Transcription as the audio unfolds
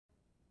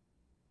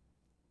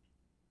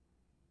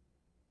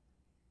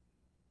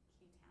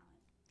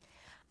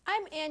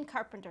I'm Ann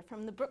Carpenter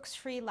from the Brooks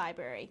Free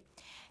Library.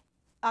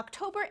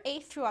 October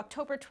 8th through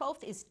October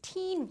 12th is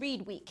Teen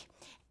Read Week.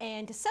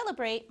 And to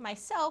celebrate,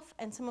 myself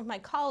and some of my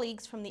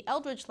colleagues from the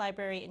Eldridge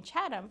Library in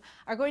Chatham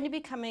are going to be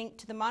coming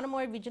to the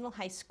Monomoy Regional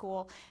High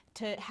School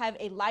to have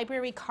a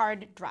library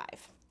card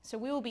drive. So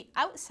we will be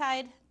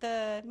outside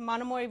the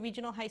Monomoy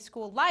Regional High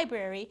School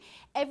library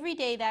every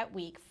day that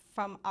week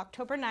from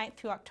October 9th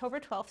through October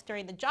 12th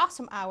during the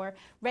Jossum Hour,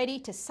 ready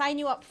to sign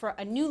you up for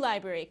a new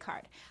library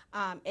card.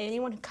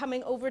 Anyone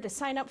coming over to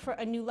sign up for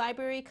a new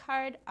library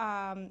card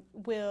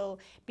will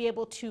be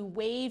able to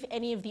waive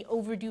any of the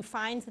overdue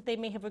fines that they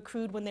may have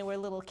accrued when they were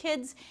little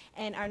kids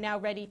and are now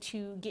ready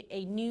to get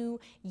a new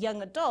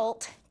young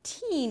adult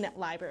teen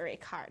library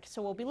card.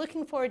 So we'll be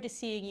looking forward to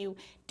seeing you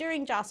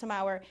during Jossum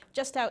Hour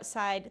just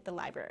outside the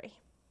library.